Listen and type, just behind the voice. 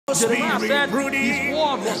Jeremiah said, his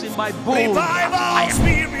word was in my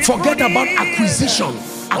bones. Forget about acquisition.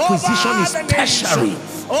 Acquisition is tertiary.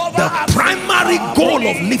 The primary goal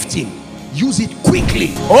of lifting, use it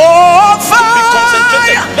quickly. Oh,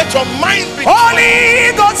 fire! Let your mind be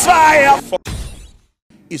Holy Ghost fire.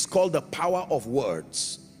 It's called the power of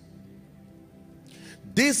words.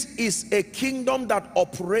 This is a kingdom that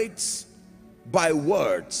operates by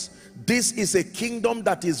words. This is a kingdom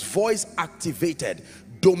that is voice activated.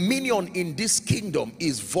 Dominion in this kingdom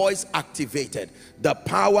is voice activated. The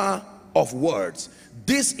power of words.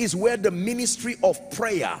 This is where the ministry of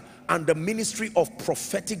prayer and the ministry of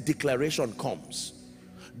prophetic declaration comes.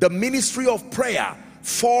 The ministry of prayer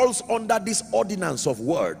falls under this ordinance of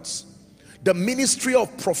words. The ministry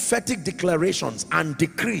of prophetic declarations and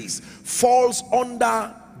decrees falls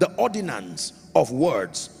under the ordinance of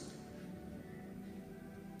words.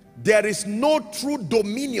 There is no true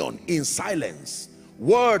dominion in silence.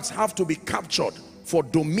 Words have to be captured for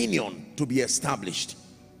dominion to be established.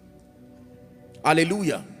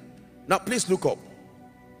 Hallelujah. Now please look up.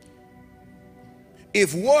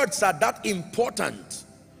 If words are that important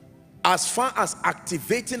as far as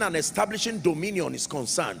activating and establishing dominion is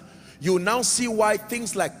concerned, you now see why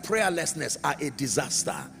things like prayerlessness are a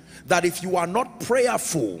disaster. That if you are not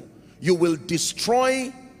prayerful, you will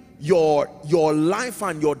destroy your life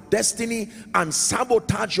and your destiny and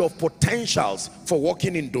sabotage your potentials for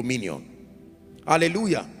walking in dominion.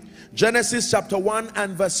 Hallelujah. Genesis chapter 1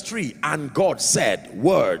 and verse 3. And God said,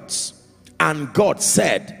 words. And God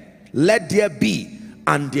said, let there be,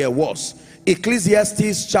 and there was.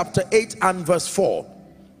 Ecclesiastes chapter 8 and verse 4.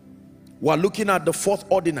 We're looking at the fourth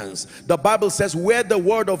ordinance. The Bible says, where the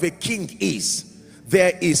word of a king is,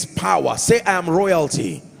 there is power. Say, I am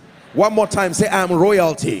royalty. One more time, say, I am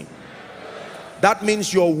royalty. That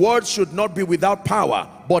means your words should not be without power,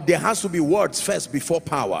 but there has to be words first before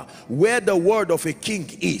power. Where the word of a king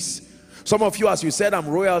is. Some of you, as you said, I'm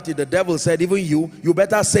royalty, the devil said, even you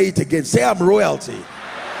better say it again. Say, I'm royalty.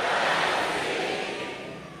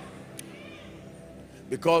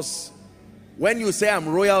 Because when you say I'm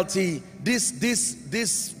royalty,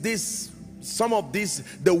 some of this,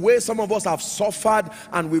 the way some of us have suffered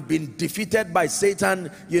and we've been defeated by Satan,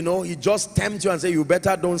 you know, he just tempts you and say, you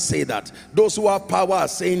better don't say that. Those who have power are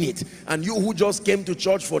saying it. And you who just came to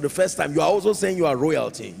church for the first time, you are also saying you are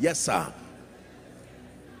royalty. Yes, sir.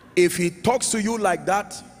 If he talks to you like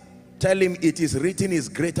that, tell him it is written is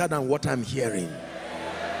greater than what I'm hearing.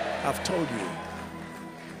 I've told you.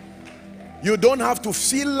 You don't have to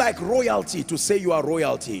feel like royalty to say you are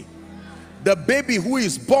royalty. The baby who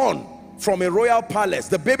is born from a royal palace,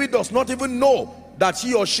 the baby does not even know that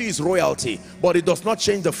he or she is royalty, but it does not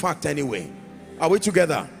change the fact anyway. Are we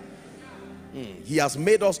together? He has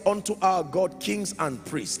made us unto our God kings and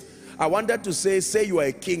priests. I wanted to say you are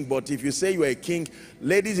a king, but if you say you are a king,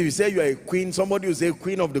 ladies, if you say you are a queen, somebody will say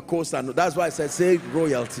queen of the coast, and that's why I said say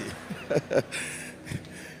royalty.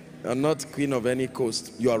 You're not queen of any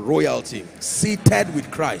coast. You are royalty, seated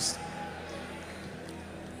with Christ.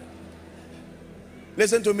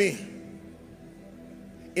 Listen to me.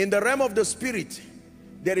 In the realm of the spirit,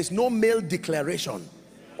 there is no male declaration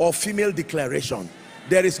or female declaration.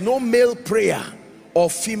 There is no male prayer or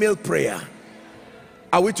female prayer.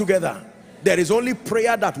 Are we together? There is only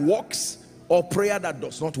prayer that works or prayer that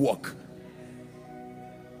does not work.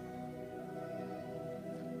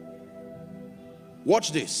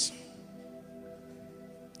 Watch this.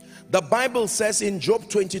 The Bible says in Job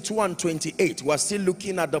 22 and 28, we're still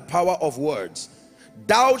looking at the power of words.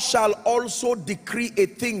 Thou shalt also decree a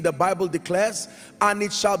thing, the Bible declares, and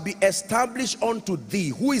it shall be established unto thee.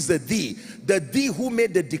 Who is the thee? The thee who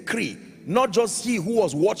made the decree, not just he who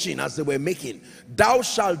was watching as they were making. Thou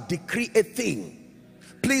shalt decree a thing.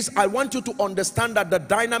 Please, I want you to understand that the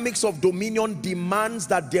dynamics of dominion demands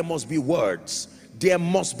that there must be words. There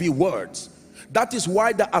must be words. That is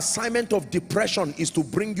why the assignment of depression is to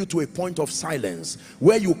bring you to a point of silence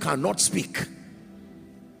where you cannot speak.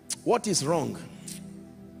 What is wrong?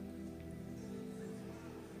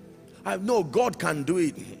 I know God can do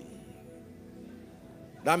it.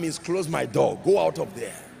 That means close my door, go out of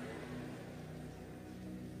there.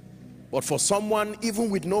 But for someone, even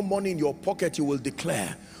with no money in your pocket, you will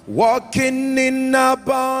declare, walking in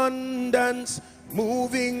abundance,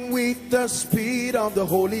 moving with the speed of the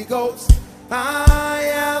Holy Ghost. I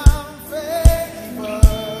am favored.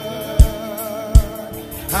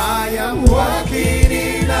 I am walking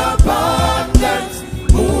in abundance,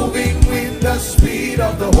 moving with the speed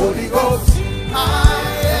of the Holy Ghost.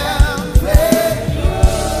 I am favored.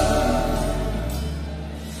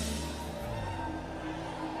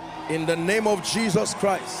 In the name of Jesus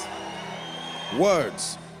Christ.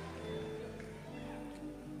 Words.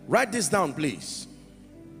 Write this down, please.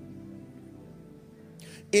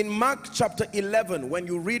 In Mark chapter 11, when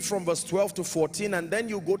you read from verse 12 to 14 and then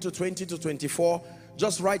you go to 20 to 24,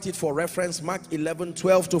 just write it for reference. Mark 11,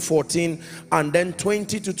 12 to 14 and then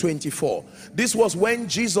 20 to 24. This was when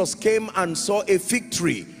Jesus came and saw a fig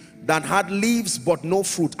tree that had leaves but no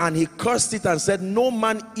fruit, and he cursed it and said, no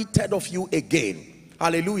man eateth of you again.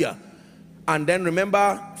 Hallelujah. And then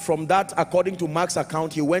remember, from that, according to Mark's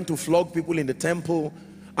account, he went to flog people in the temple,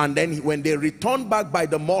 and then when they returned back by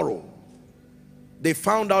the morrow, they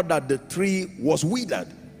found out that the tree was withered.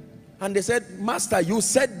 And they said, Master, you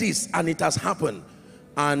said this and it has happened.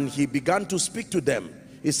 And he began to speak to them.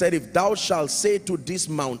 He said, if thou shalt say to this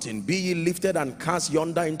mountain, be ye lifted and cast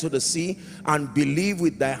yonder into the sea, and believe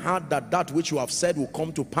with thy heart that that which you have said will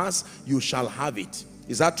come to pass, you shall have it.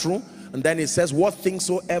 Is that true? And then it says, what things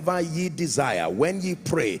soever ye desire, when ye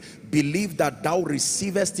pray, believe that thou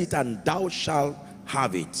receivest it and thou shalt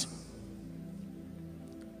have it.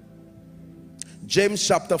 James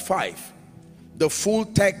chapter 5, the full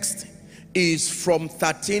text is from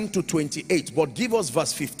 13 to 28, but give us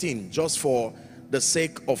verse 15 just for the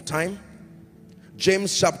sake of time.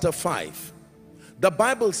 James chapter 5, the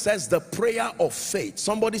Bible says the prayer of faith.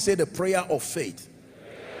 Somebody say the prayer of faith.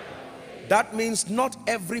 That means not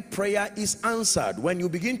every prayer is answered. When you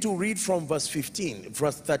begin to read from verse 15,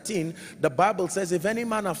 verse 13, the Bible says, if any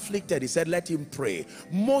man afflicted, he said, let him pray.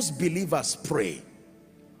 Most believers pray.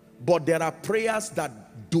 But there are prayers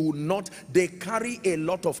that do not, they carry a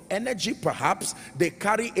lot of energy perhaps, they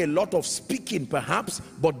carry a lot of speaking perhaps,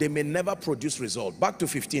 but they may never produce result. Back to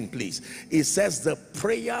 15 please. It says the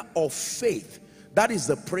prayer of faith. That is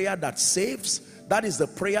the prayer that saves, that is the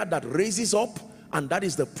prayer that raises up, and that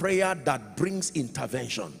is the prayer that brings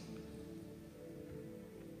intervention.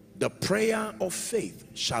 The prayer of faith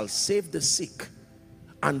shall save the sick,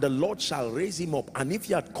 and the Lord shall raise him up, and if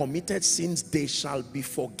he had committed sins, they shall be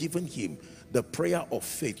forgiven him. The prayer of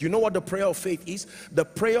faith. You know what the prayer of faith is? The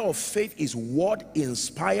prayer of faith is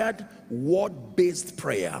word-inspired, word-based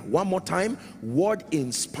prayer. One more time.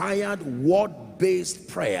 Word-inspired, word-based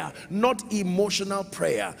prayer. Not emotional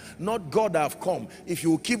prayer. Not God, I have come. If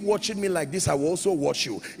you keep watching me like this, I will also watch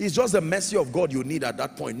you. It's just the mercy of God you need at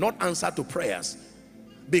that point, not answer to prayers.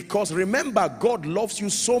 Because remember, God loves you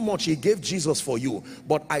so much, he gave Jesus for you.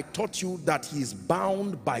 But I taught you that he is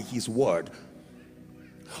bound by his word.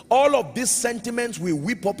 All of these sentiments we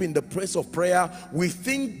whip up in the place of prayer, we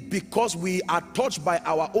think because we are touched by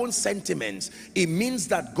our own sentiments, it means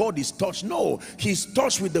that God is touched. No, he's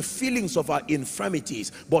touched with the feelings of our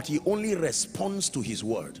infirmities, but he only responds to his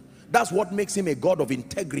word. That's what makes him a God of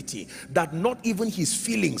integrity, that not even his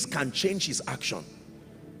feelings can change his action.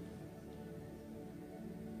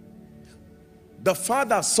 The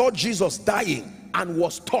Father saw Jesus dying and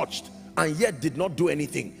was touched, and yet did not do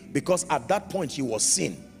anything, because at that point he was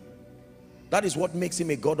sin. That is what makes him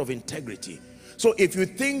a God of integrity. So if you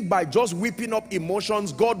think by just whipping up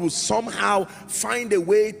emotions, God will somehow find a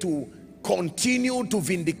way to continue to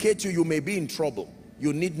vindicate you, you may be in trouble.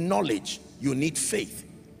 You need knowledge, you need faith.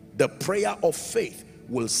 The prayer of faith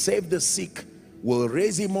will save the sick, will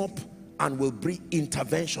raise him up, and will bring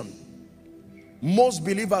intervention. Most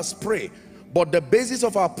believers pray, but the basis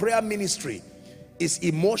of our prayer ministry is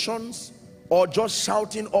emotions or just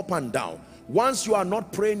shouting up and down. Once you are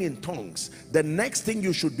not praying in tongues, the next thing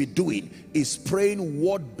you should be doing is praying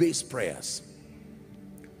word-based prayers.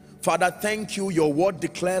 Father, thank you. Your word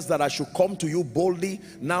declares that I should come to you boldly.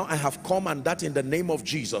 Now I have come, and that in the name of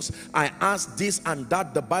Jesus. I ask this and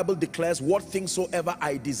that. The Bible declares what things soever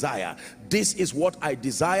I desire. This is what I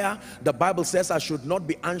desire. The Bible says I should not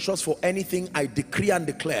be anxious for anything. I decree and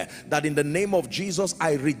declare that in the name of Jesus,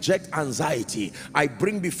 I reject anxiety. I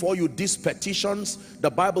bring before you these petitions.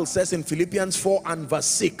 The Bible says in Philippians 4 and verse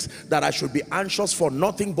 6 that I should be anxious for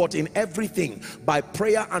nothing, but in everything by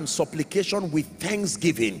prayer and supplication with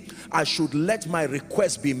thanksgiving I should let my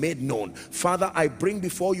request be made known. Father, I bring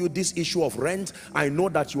before you this issue of rent. I know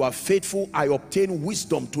that you are faithful. I obtain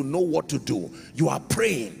wisdom to know what to do. You are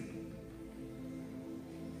praying.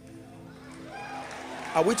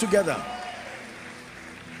 Are we together?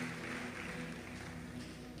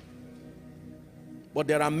 But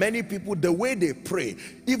there are many people, the way they pray,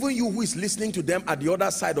 even you who is listening to them at the other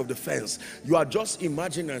side of the fence, you are just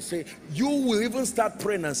imagining and say, you will even start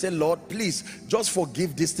praying and say, Lord, please just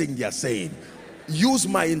forgive this thing they are saying. Use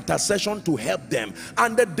my intercession to help them.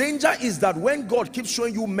 And the danger is that when God keeps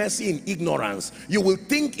showing you mercy in ignorance, you will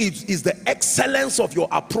think it is the excellence of your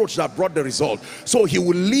approach that brought the result. So he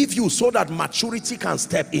will leave you so that maturity can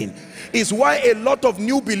step in. It's why a lot of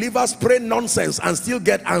new believers pray nonsense and still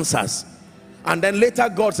get answers. And then later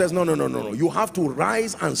God says, no, no, no, no, no. You have to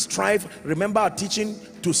rise and strive. Remember our teaching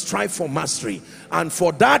to strive for mastery. And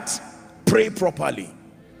for that, pray properly.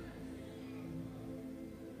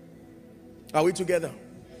 Are we together?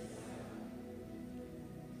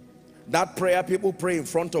 That prayer, people pray in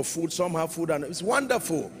front of food. Some have food and it's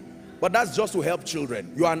wonderful. But that's just to help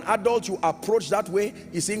children. You are an adult, you approach that way,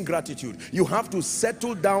 it's ingratitude. You have to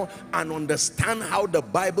settle down and understand how the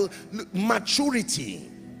Bible, maturity.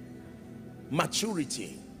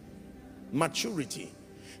 Maturity. Maturity.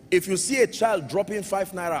 If you see a child dropping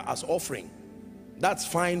 5 naira as offering, that's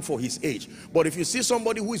fine for his age. But if you see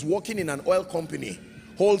somebody who is working in an oil company,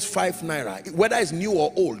 holds 5 naira, whether it's new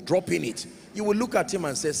or old, dropping it, you will look at him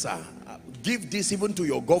and say, sir, give this even to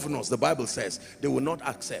your governors. The Bible says they will not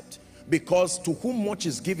accept. Because to whom much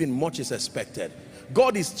is given, much is expected.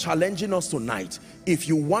 God is challenging us tonight. If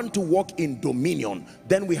you want to walk in dominion,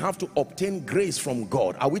 then we have to obtain grace from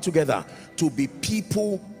God. Are we together? To be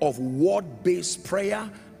people of word-based prayer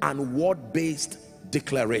and word-based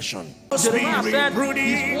declaration. Jeremiah said,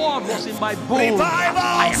 his word was in my bowl.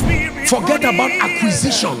 Forget about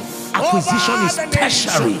acquisition. Acquisition is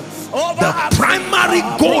tertiary. The primary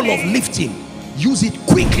goal of lifting, use it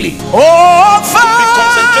quickly. Oh, fire!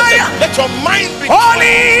 Let your mind be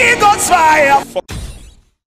Holy Ghost fire.